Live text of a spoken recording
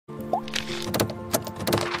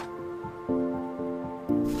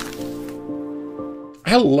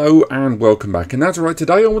Hello and welcome back, and that's right,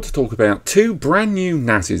 today I want to talk about two brand new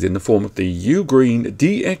NASs in the form of the UGREEN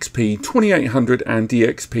DXP2800 and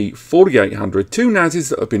DXP4800, two NASs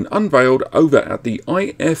that have been unveiled over at the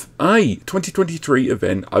IFA 2023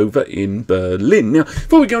 event over in Berlin. Now,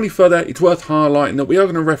 before we go any further, it's worth highlighting that we are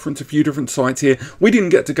going to reference a few different sites here. We didn't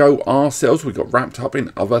get to go ourselves, we got wrapped up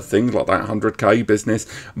in other things like that 100k business,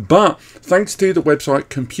 but thanks to the website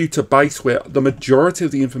ComputerBase, where the majority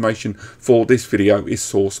of the information for this video is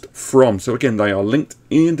sourced from. So again, they are linked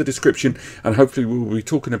in the description, and hopefully we'll be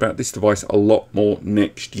talking about this device a lot more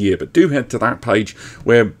next year. But do head to that page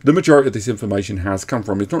where the majority of this information has come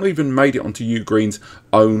from. It's not even made it onto UGREEN's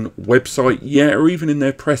own website yet, or even in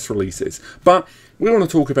their press releases. But we want to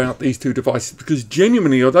talk about these two devices because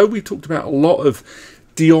genuinely, although we've talked about a lot of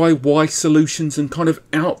DIY solutions and kind of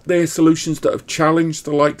out there solutions that have challenged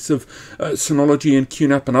the likes of Synology and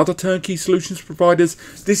QNAP and other turnkey solutions providers,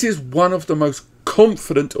 this is one of the most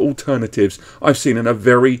confident alternatives I've seen in a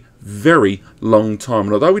very, very long time.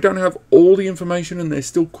 And although we don't have all the information and there's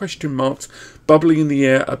still question marks bubbling in the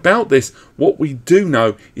air about this, what we do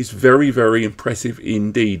know is very, very impressive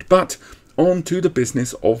indeed. But on to the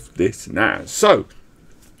business of this NAS. So,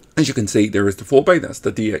 as you can see, there is the 4-bay, that's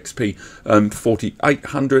the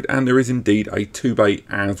DXP4800, and there is indeed a 2-bay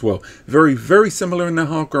as well. Very, very similar in their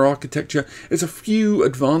hardware architecture. There's a few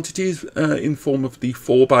advantages in form of the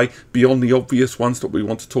 4-bay beyond the obvious ones that we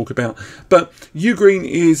want to talk about. But UGREEN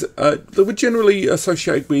is, they were generally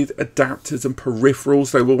associated with adapters and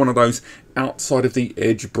peripherals. They were one of those outside of the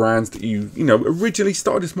edge brands that you know, originally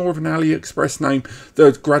started as more of an AliExpress name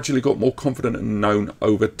that gradually got more confident and known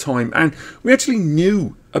over time. And we actually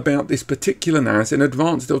knew about this particular NAS in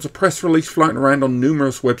advance. There was a press release floating around on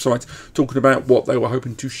numerous websites talking about what they were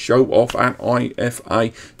hoping to show off at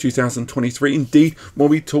IFA 2023. Indeed, when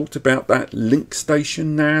we talked about that Link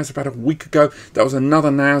Station NAS about a week ago, that was another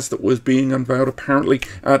NAS that was being unveiled apparently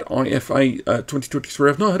at IFA 2023.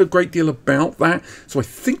 I've not heard a great deal about that, so I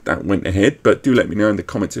think that went ahead, but do let me know in the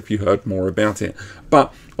comments if you heard more about it.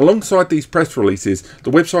 But alongside these press releases,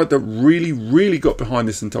 the website that really got behind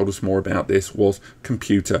this and told us more about this was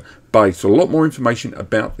ComputerBase. So a lot more information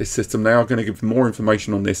about this system. They are going to give more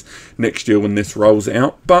information on this next year when this rolls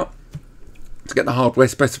out. But to get the hardware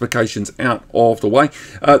specifications out of the way,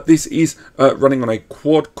 this is running on a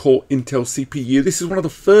quad-core Intel CPU. This is one of the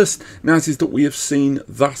first NASs that we have seen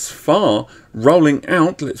thus far rolling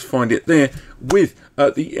out, let's find it there, with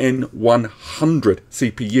the N100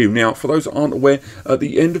 CPU. Now, for those that aren't aware, at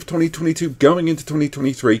the end of 2022, going into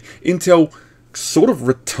 2023, Intel sort of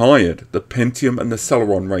retired the Pentium and the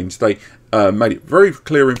Celeron range. They made it very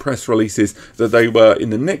clear in press releases that they were, in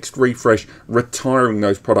the next refresh, retiring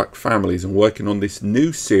those product families and working on this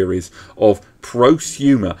new series of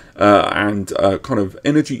prosumer and kind of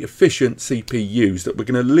energy efficient CPUs that were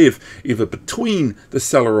going to live either between the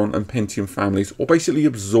Celeron and Pentium families, or basically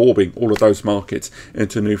absorbing all of those markets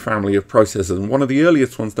into a new family of processors. And one of the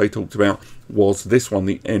earliest ones they talked about was this one,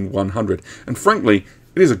 the N100. And frankly,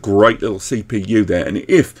 it is a great little CPU there. And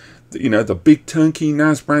if you know, the big turnkey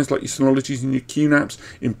NAS brands like your Synologies and your QNAPs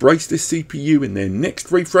embrace this CPU in their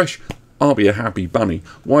next refresh, I'll be a happy bunny.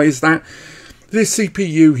 Why is that? This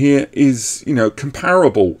CPU here is, you know,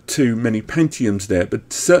 comparable to many Pentiums there,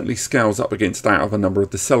 but certainly scales up against that of a number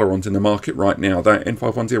of the Celerons in the market right now. That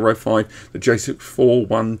N5105, the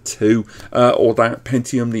J6412, or that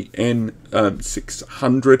Pentium, the N600,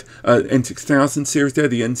 N6000 series there,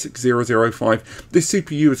 the N6005. This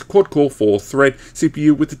CPU is a quad-core 4-thread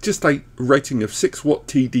CPU with just a rating of 6 watt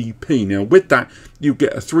TDP. Now, with that, you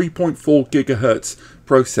get a 3.4 gigahertz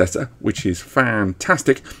processor, which is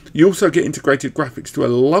fantastic. You also get integrated graphics to a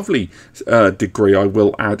lovely degree, I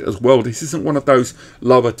will add as well. This isn't one of those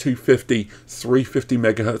lower 250, 350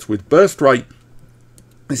 megahertz with burst rate.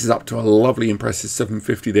 This is up to a lovely impressive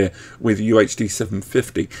 750 there with UHD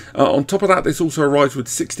 750. On top of that, this also arrives with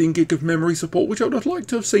 16 gig of memory support, which I would have liked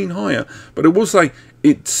to have seen higher, but I will say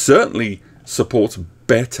it certainly supports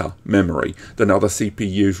better memory than other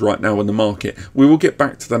CPUs right now in the market. We will get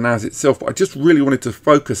back to the NAS itself, but I just really wanted to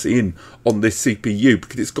focus in on this CPU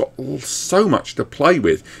because it's got so much to play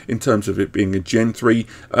with in terms of it being a Gen 3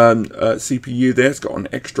 CPU there. It's got an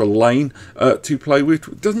extra lane to play with.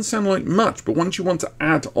 It doesn't sound like much, but once you want to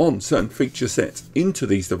add on certain feature sets into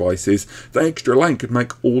these devices, the extra lane could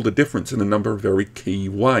make all the difference in a number of very key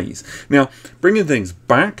ways. Now, bringing things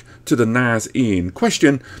back to the NAS in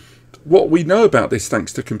question, what we know about this,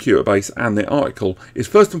 thanks to ComputerBase and their article, is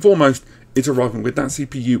first and foremost, it's arriving with that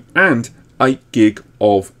CPU and 8 gig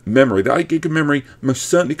of memory. The 8 gig of memory most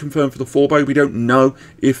certainly confirmed for the 4-bay. We don't know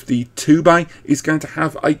if the 2-bay is going to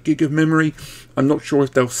have 8 gig of memory. I'm not sure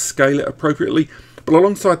if they'll scale it appropriately. But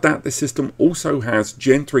alongside that, the system also has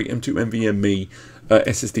Gen 3 M2 NVMe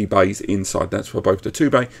SSD bays inside. That's for both the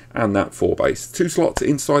 2-bay and that 4-bay. 2 slots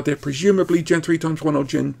inside there, presumably Gen 3x1 or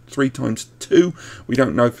Gen 3x2. We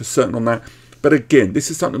don't know for certain on that. But again,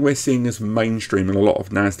 this is something we're seeing as mainstream in a lot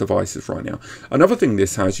of NAS devices right now. Another thing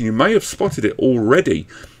this has, you may have spotted it already,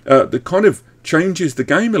 that kind of changes the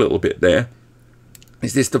game a little bit there,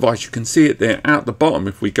 is this device. You can see it there at the bottom.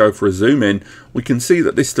 If we go for a zoom in, we can see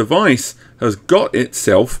that this device has got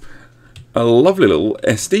itself a lovely little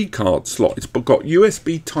SD card slot. It's got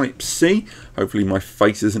USB Type-C. Hopefully my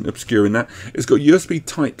face isn't obscuring that. It's got USB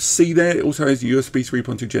Type-C there. It also has USB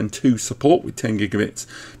 3.2 Gen 2 support with 10 gigabits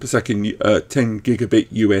per second, 10 gigabit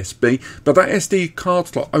USB. But that SD card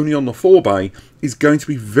slot only on the 4-bay is going to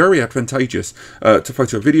be very advantageous to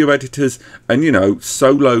photo video editors and, you know,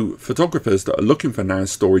 solo photographers that are looking for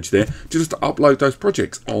NAS storage there, just to upload those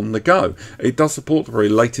projects on the go. It does support the very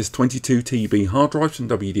latest 22 TB hard drives from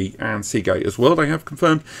WD and Seagate as well, they have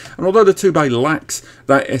confirmed. And although the 2-bay lacks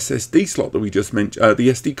that SSD slot that we just mentioned, the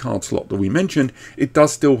SD card slot that we mentioned, it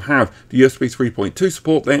does still have the USB 3.2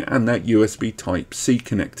 support there and that USB Type-C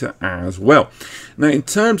connector as well. Now, in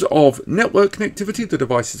terms of network connectivity, the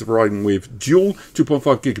device is riding with dual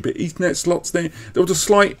 2.5 gigabit Ethernet slots there. There was a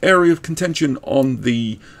slight area of contention on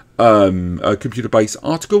the ComputerBase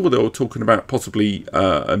article where they were talking about possibly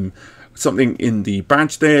something in the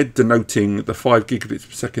badge there denoting the 5 gigabits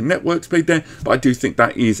per second network speed there, but I do think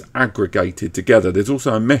that is aggregated together. There's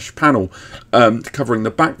also a mesh panel covering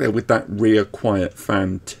the back there with that rear quiet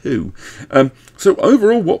fan too. So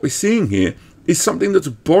overall what we're seeing here is something that's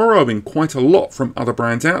borrowing quite a lot from other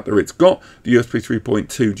brands out there. It's got the USB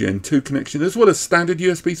 3.2 Gen 2 connection, as well as standard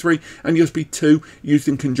USB 3 and USB 2 used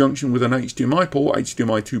in conjunction with an HDMI port,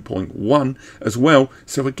 HDMI 2.1 as well.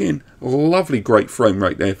 So again, lovely great frame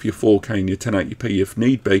rate there for your 4K and your 1080p if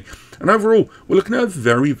need be. And overall, we're looking at a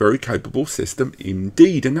very, very capable system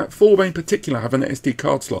indeed. And that 4-bay in particular have an SD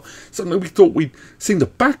card slot, something we thought we'd seen the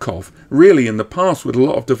back of really in the past with a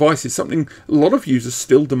lot of devices, something a lot of users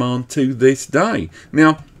still demand to this day.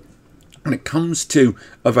 Now, when it comes to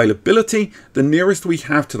availability, the nearest we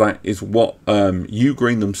have to that is what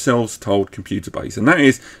UGREEN themselves told ComputerBase, and that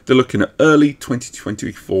is they're looking at early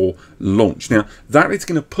 2024 launch. Now, that is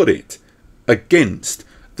going to put it against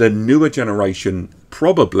the newer generation,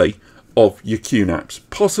 probably, of your QNAPs,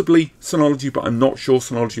 possibly Synology, but I'm not sure.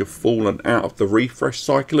 Synology have fallen out of the refresh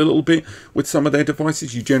cycle a little bit with some of their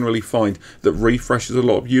devices. You generally find that refreshes a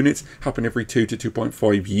lot of units happen every 2 to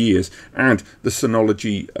 2.5 years, and the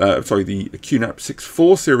Synology, the QNAP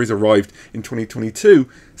 6.4 series arrived in 2022.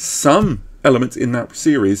 Some elements in that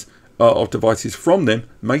series of devices from them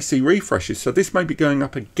may see refreshes, so this may be going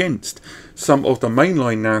up against some of the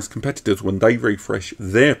mainline NAS competitors when they refresh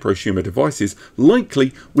their prosumer devices,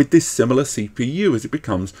 likely with this similar CPU as it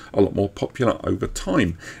becomes a lot more popular over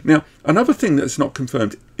time. Now, another thing that's not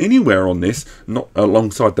confirmed anywhere on this, not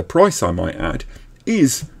alongside the price I might add,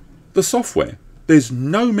 is the software. There's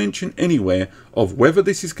no mention anywhere of whether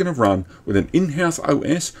this is going to run with an in-house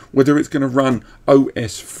OS, whether it's going to run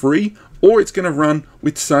OS free, or it's going to run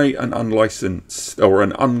with, say, an unlicensed or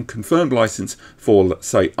an unconfirmed license for,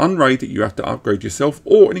 say, Unraid that you have to upgrade yourself,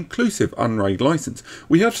 or an inclusive Unraid license.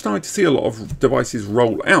 We have started to see a lot of devices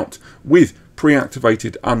roll out with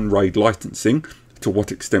pre-activated Unraid licensing. To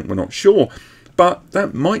what extent, we're not sure, but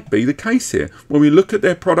that might be the case here. When we look at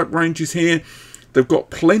their product ranges here, they've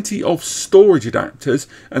got plenty of storage adapters,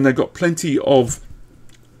 and they've got plenty of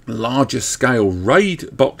larger scale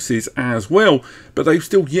RAID boxes as well, but they've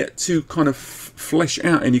still yet to kind of flesh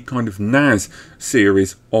out any kind of NAS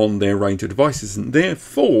series on their range of devices, and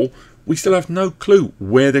therefore we still have no clue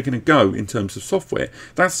where they're going to go in terms of software.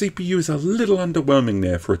 That CPU is a little underwhelming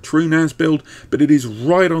there for a true NAS build, but it is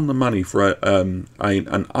right on the money for an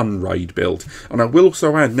Unraid build. And I will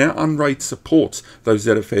also add, now Unraid supports those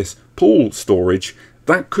ZFS pool storage,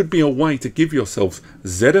 that could be a way to give yourselves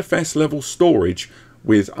ZFS level storage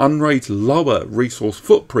with Unraid's lower resource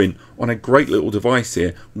footprint on a great little device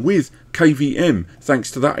here with KVM thanks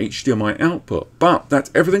to that HDMI output. But that's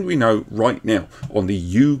everything we know right now on the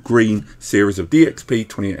UGREEN series of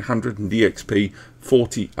DXP2800 and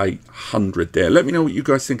DXP4800 there. Let me know what you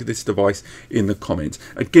guys think of this device in the comments.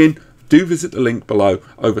 Again, do visit the link below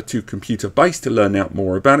over to ComputerBase to learn out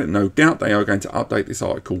more about it. No doubt they are going to update this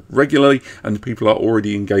article regularly, and people are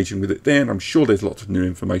already engaging with it there, and I'm sure there's lots of new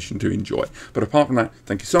information to enjoy. But apart from that,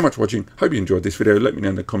 thank you so much for watching. Hope you enjoyed this video. Let me know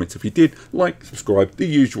in the comments if you did. Like, subscribe, the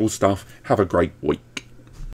usual stuff. Have a great week.